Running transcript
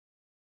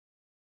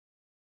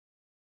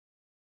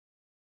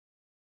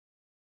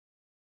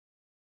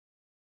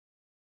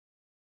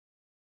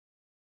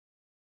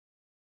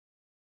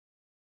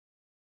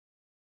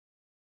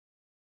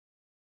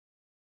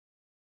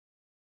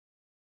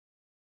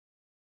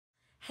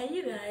Hey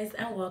you guys,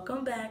 and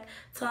welcome back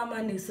to all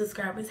my new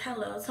subscribers.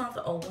 Hello to all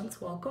the old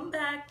ones, welcome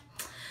back.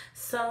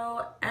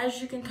 So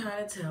as you can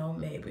kind of tell,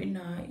 maybe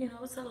not,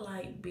 it's a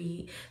light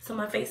beat. So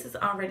my face is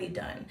already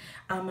done.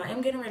 I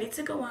am getting ready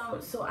to go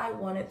out, so I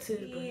wanted to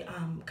be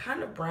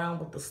kind of brown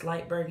with the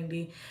slight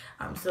burgundy.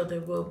 So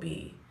there will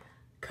be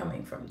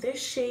coming from this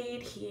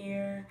shade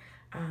here,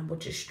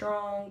 which is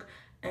strong.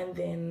 And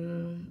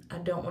then I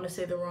don't want to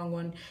say the wrong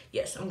one.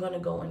 Yes, I'm going to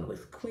go in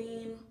with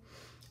Queen,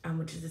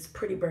 which is this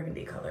pretty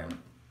burgundy color.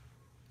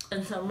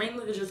 And so I'm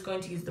mainly just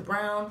going to use the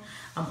brown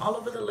all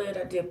over the lid.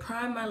 I did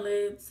prime my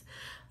lids.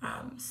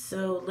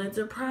 So lids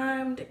are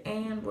primed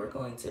and we're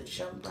going to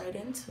jump right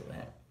into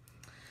it.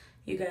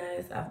 You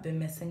guys, I've been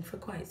missing for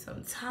quite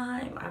some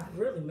time. I've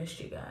really missed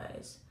you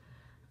guys.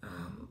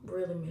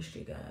 Really missed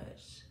you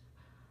guys.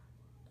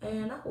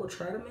 And I will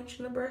try to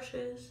mention the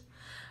brushes.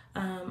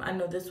 I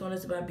know this one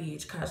is by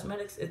BH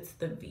Cosmetics. It's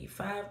the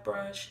V5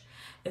 brush.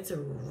 It's a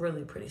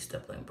really pretty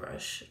stippling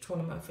brush. It's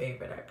one of my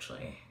favorite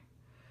actually.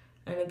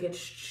 And it gets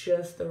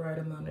just the right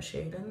amount of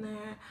shade in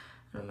there.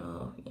 I don't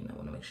know, I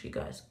want to make sure you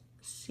guys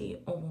see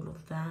all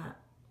of that.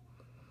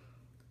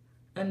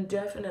 And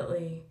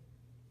definitely,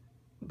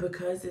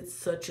 because it's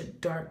such a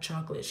dark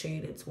chocolate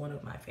shade, it's one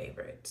of my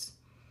favorites.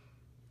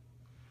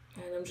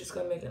 And I'm just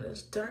going to make it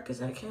as dark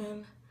as I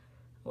can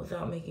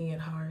without making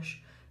it harsh.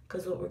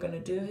 Because what we're going to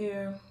do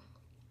here,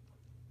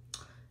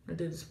 I'm going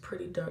to do this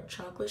pretty dark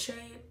chocolate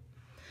shade.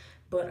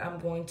 But I'm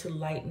going to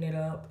lighten it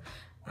up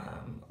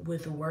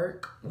with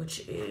work,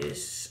 which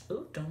is,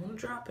 don't want to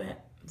drop it,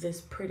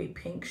 this pretty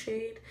pink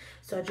shade.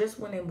 So I just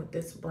went in with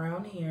this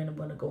brown here and I'm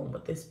going to go in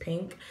with this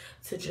pink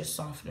to just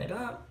soften it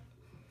up.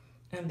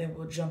 And then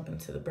we'll jump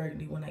into the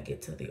burgundy when I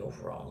get to the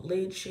overall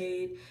lid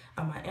shade.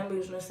 I am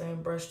using the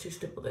same brush to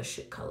stipple this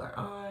shit color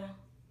on.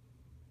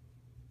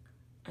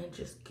 And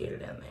just get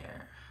it in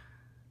there.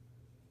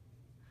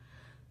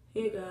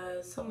 You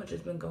guys, so much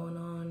has been going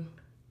on.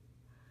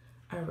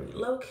 I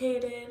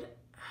relocated.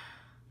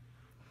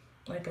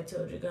 Like I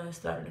told you guys,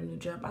 started a new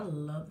job. I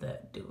love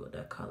that duo,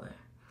 that color.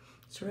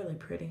 It's really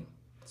pretty,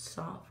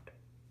 soft.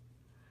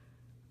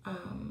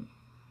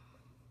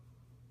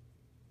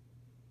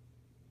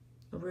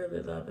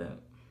 Really love it.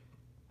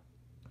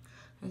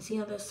 And see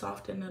how they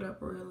softened it up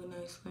really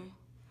nicely.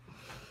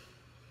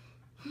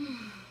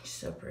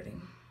 So pretty.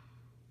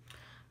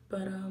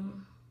 But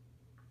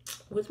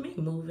with me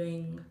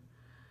moving,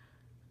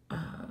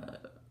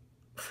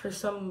 for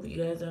some of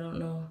you guys, I don't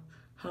know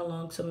how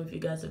long some of you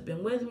guys have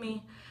been with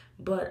me,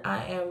 but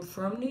I am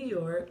from New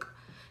York.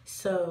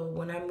 So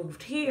when I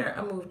moved here,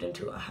 I moved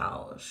into a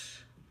house.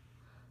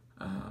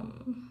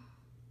 And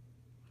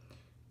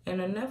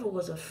I never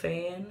was a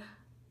fan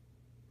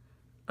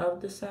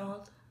of the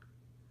South.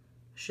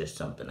 It's just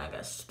something I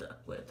got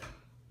stuck with.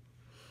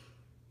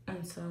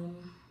 And so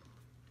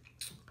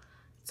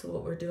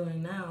what we're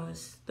doing now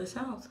is the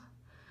South.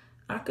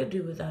 I could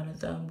do without it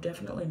though. I'm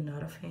definitely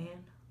not a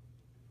fan.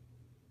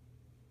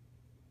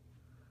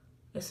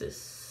 This is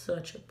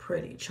such a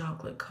pretty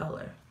chocolate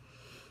color.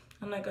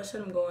 And like I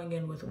said, I'm going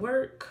in with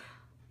work.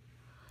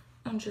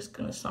 I'm just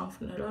gonna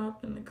soften it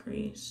up in the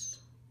crease.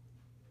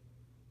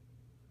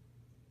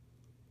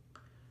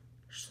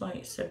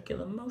 Slight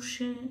circular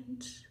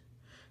motions.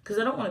 Because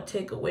I don't want to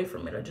take away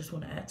from it. I just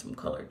want to add some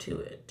color to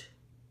it.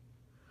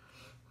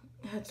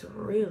 That's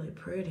really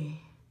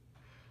pretty.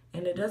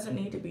 And it doesn't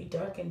need to be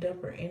darkened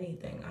up or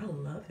anything. I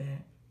love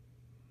it.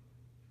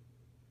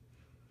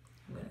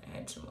 I'm going to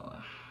add some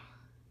more.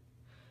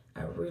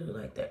 I really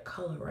like that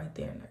color right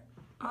there.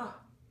 Ah,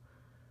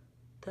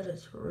 that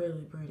is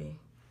really pretty.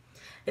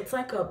 It's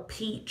like a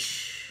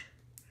peach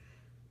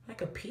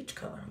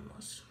color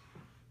almost.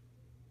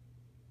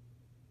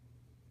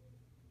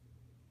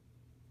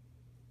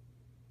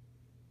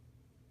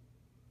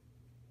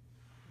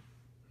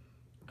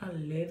 I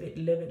love it,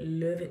 love it,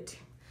 love it.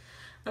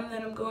 And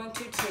then I'm going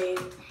to take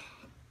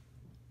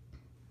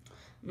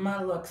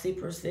my Luxie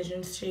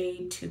Precision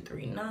Shade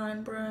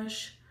 239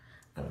 brush.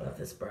 I love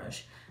this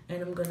brush.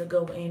 And I'm going to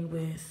go in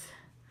with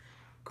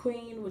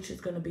Queen, which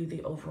is going to be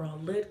the overall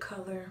lid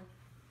color.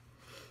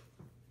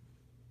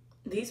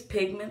 These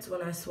pigments,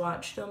 when I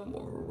swatched them,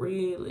 were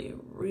really,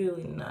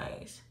 really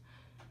nice.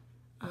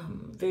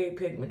 Very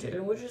pigmented.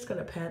 And we're just going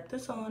to pat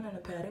this on in a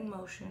patting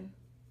motion.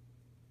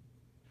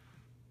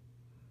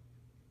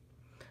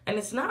 And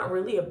it's not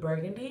really a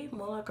burgundy,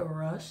 more like a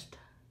rust.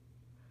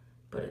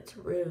 But it's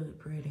really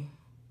pretty.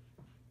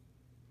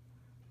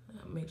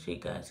 Make sure you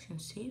guys can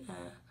see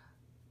that.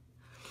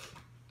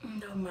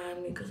 Don't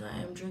mind me because I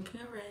am drinking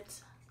a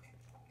Reds.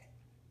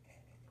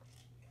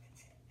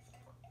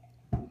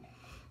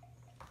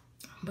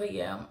 But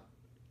yeah,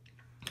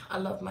 I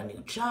love my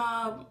new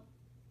job.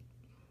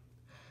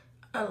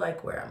 I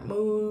like where I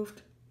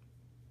moved.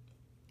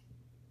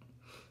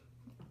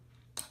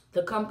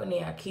 The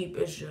company I keep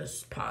is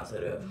just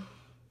positive.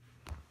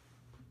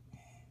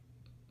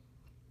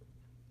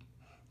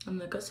 And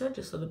like I said,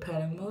 just a little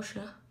patting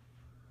motion.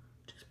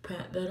 Just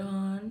pat that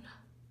on.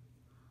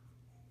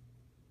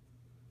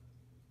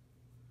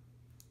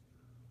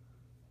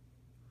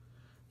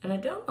 And I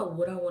don't know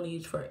what I want to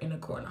use for inner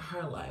corner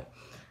highlight.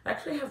 I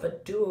actually have a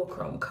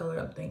duochrome color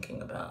I'm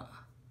thinking about.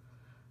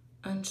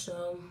 And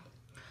so I'm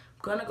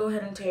gonna go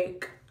ahead and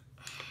take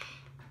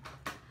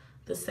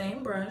the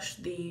same brush,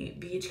 the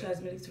BH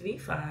Cosmetics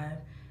V5,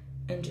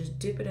 and just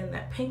dip it in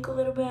that pink a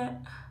little bit,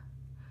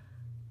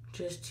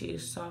 just to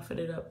soften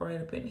it up right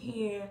up in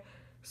here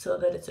so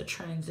that it's a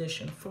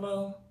transition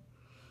flow.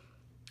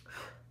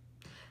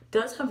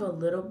 Does have a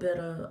little bit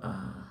of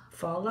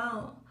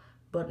fallout,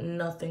 but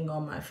nothing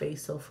on my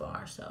face so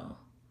far, so.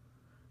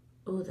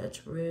 Ooh,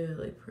 that's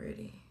really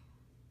pretty.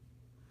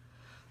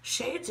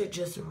 Shades are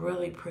just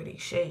really pretty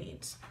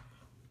shades.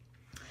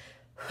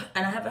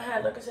 And I haven't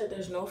had, like I said,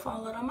 there's no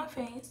fallout on my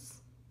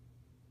face.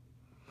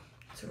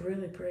 It's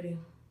really pretty.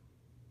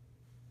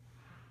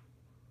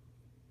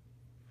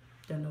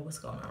 Don't know what's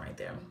going on right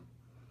there.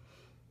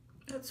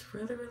 That's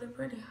really, really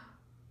pretty.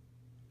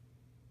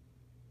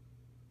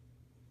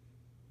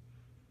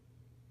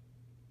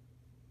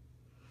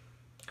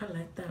 I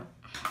like that.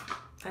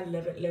 I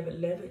love it, love it,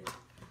 love it.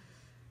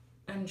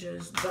 And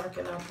just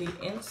darken out the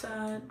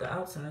inside, the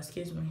outside,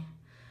 excuse me.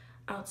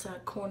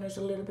 Outside corners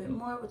a little bit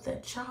more with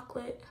that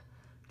chocolate,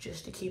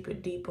 just to keep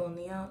it deep on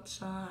the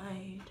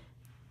outside.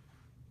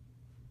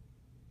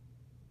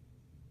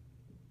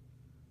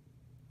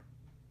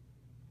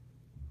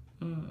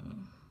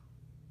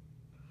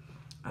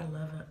 I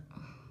love it.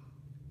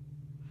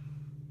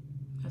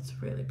 That's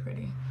really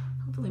pretty.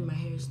 Hopefully my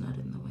hair is not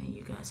in the way.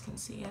 You guys can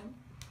see it.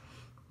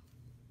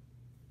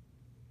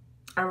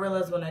 I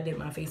realized when I did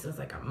my face, I was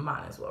like, I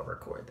might as well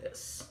record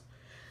this.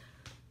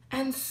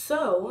 And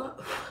so,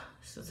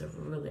 this is a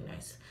really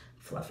nice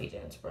fluffy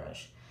dense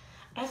brush.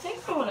 I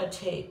think I want to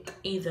take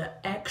either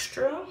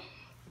Extra,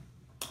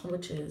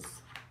 which is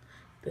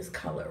this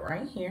color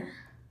right here,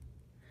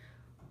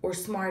 or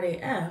Smart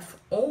AF,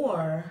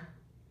 or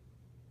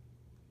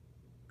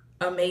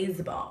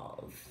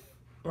Amazeballs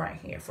right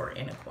here for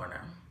inner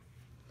corner.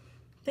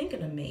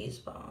 Thinking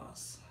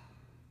Amazeballs.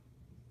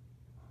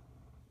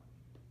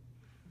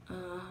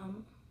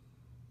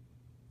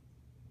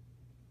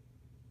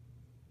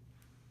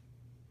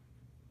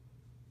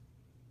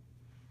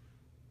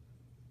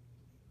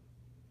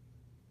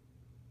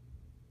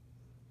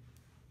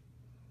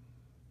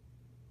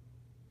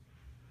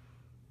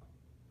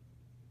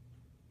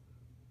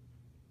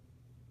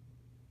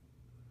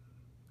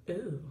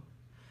 Ooh,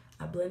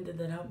 I blended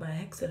that out by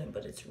accident,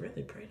 but it's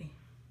really pretty.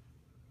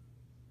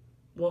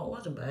 Well, it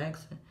wasn't by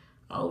accident.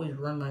 I always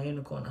run my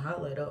inner corner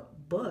highlight up,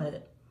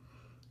 but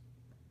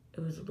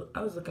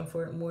I was looking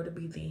for it more to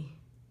be the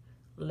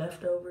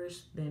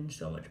leftovers than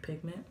so much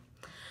pigment.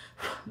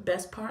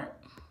 Best part,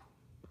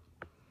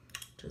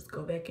 just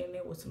go back in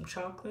there with some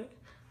chocolate,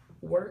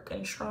 work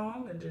and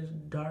strong, and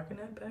just darken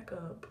it back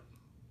up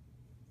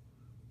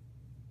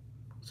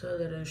so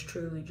that it's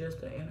truly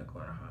just an inner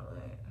corner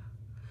highlight.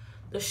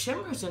 The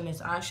shimmers in this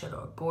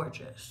eyeshadow are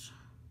gorgeous.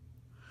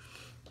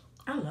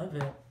 I love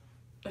it.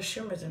 The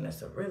shimmers in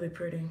this are really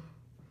pretty.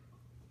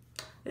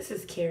 This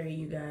is Carrie,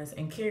 you guys,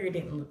 and Carrie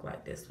didn't look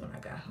like this when I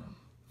got home.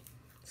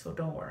 So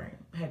don't worry,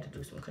 I had to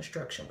do some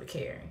construction with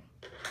Carrie.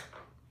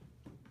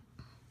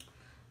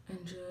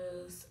 And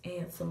just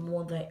add some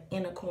more of that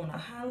inner corner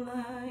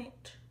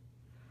highlight.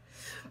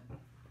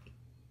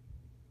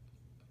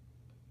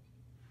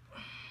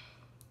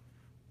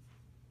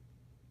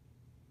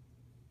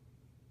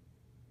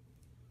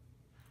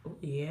 Oh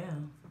yeah,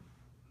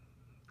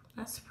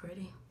 that's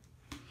pretty.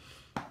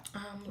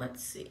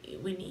 Let's see,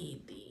 we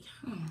need the,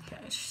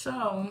 okay,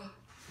 so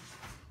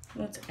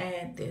let's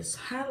add this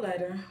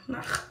highlighter.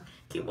 I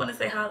keep wanting to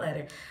say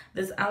highlighter.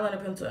 This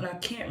eyeliner pencil, and I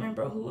can't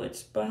remember who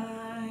it's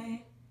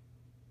by.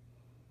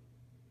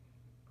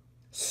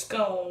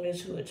 Scone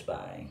is who it's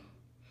by.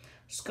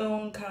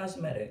 Scone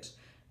Cosmetics.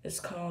 It's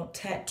called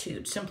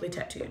Tattooed, Simply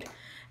Tattooed.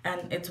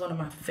 And it's one of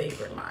my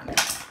favorite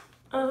liners.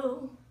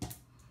 Oh,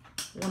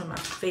 one of my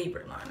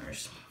favorite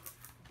liners.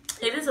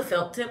 It is a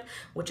felt tip,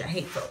 which I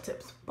hate felt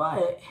tips,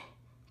 but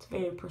it's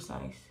very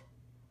precise.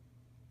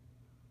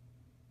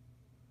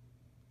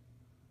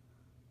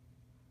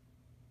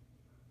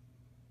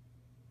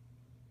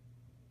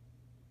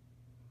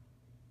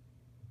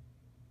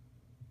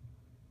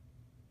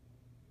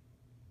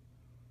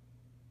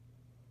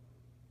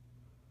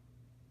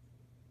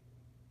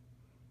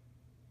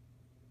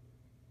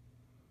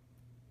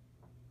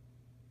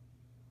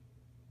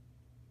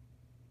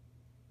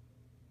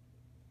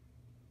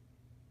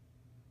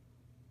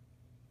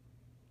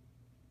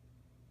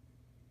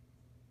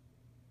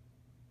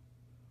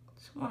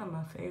 It's one of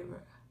my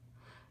favorite.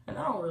 And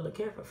I don't really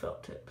care for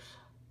felt tips,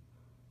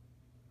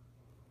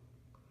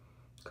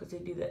 because they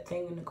do that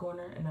thing in the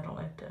corner, and I don't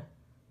like to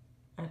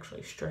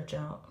actually stretch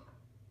out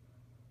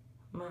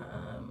my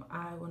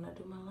eye when I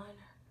do my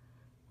liner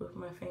with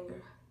my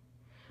finger.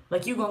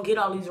 Like, you're gonna get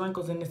all these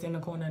wrinkles in this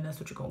inner corner, and that's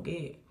what you're gonna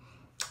get.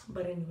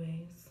 But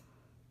anyways,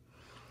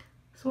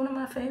 it's one of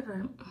my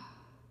favorite.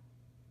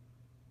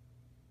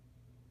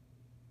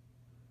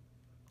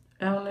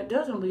 And it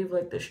doesn't leave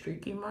like the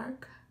streaky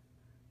mark.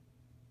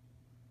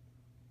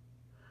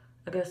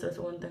 I guess that's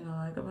one thing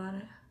I like about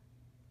it.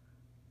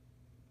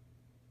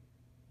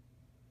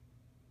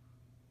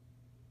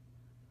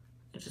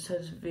 just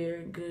has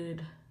very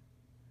good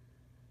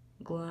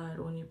glide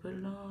when you put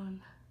it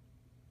on.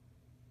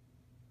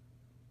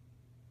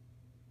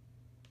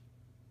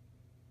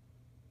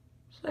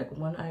 It's like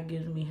one eye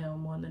gives me hell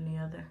more than the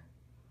other.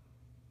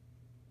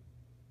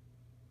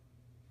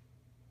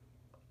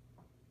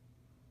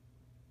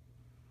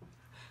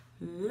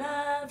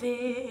 Love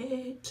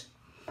it.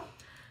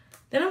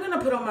 Then I'm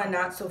gonna put on my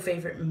not so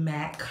favorite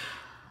MAC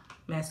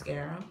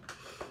mascara.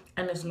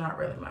 And it's not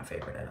really my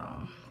favorite at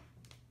all.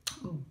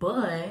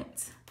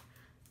 But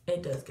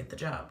it does get the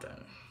job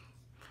done.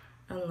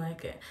 I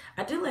like it.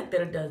 I do like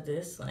that it does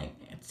this. Like,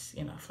 it's,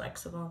 you know,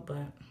 flexible,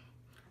 but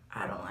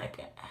I don't like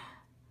it.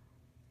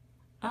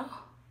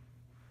 Oh,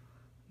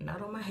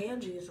 not on my hair,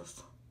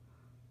 Jesus.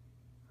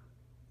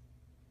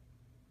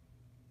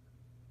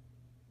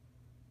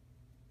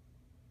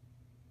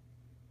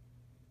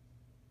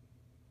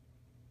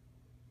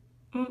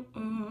 It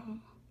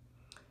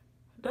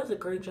does a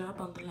great job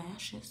on the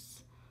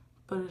lashes,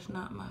 but it's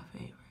not my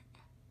favorite.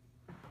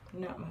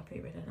 Not my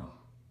favorite at all.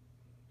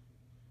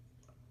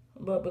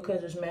 But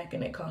because it's MAC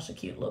and it costs a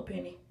cute little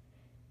penny,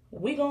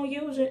 we gonna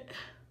use it.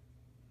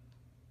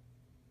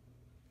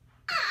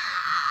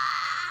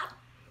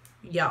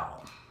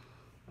 Y'all,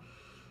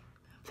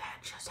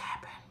 that just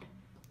happened.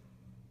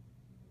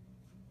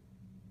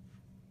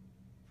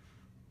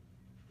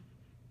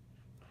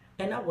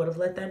 And I would have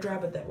let that dry,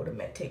 but that would have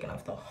meant taking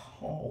off the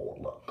whole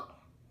look.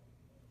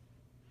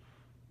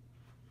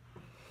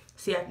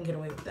 See, I can get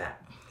away with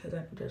that because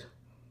I can just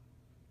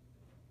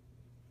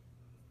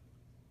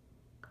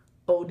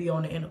OD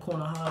on the inner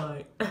corner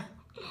highlight.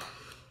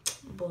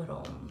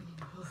 But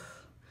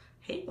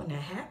hate when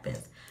that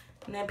happens.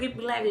 And then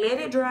people like, let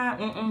it dry.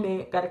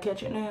 They gotta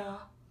catch it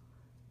now.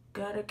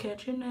 Gotta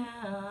catch it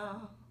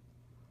now.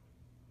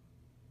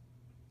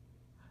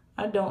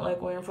 I don't like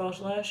wearing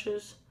false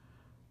lashes,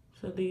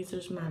 so these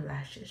is my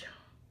lashes.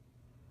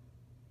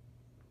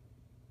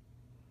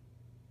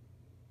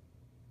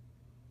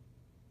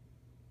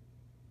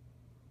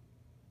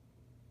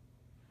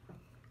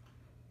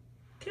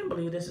 Can't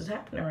believe this is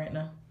happening right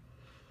now.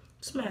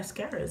 This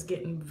mascara is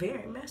getting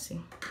very messy.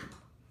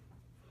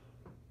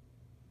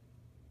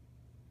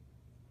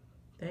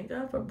 Thank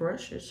God for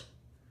brushes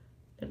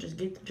that just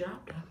get the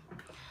job done.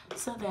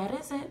 So that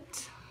is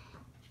it.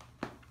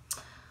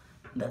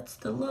 That's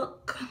the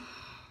look.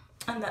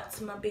 And that's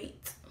my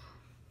beat.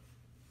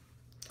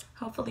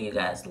 Hopefully you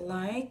guys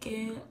like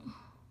it.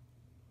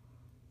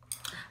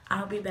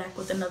 I'll be back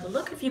with another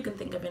look. If you can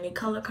think of any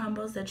color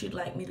combos that you'd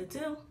like me to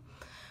do,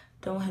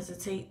 don't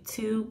hesitate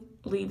to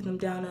leave them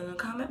down in the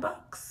comment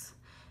box.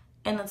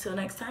 And until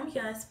next time, you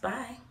guys,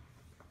 bye.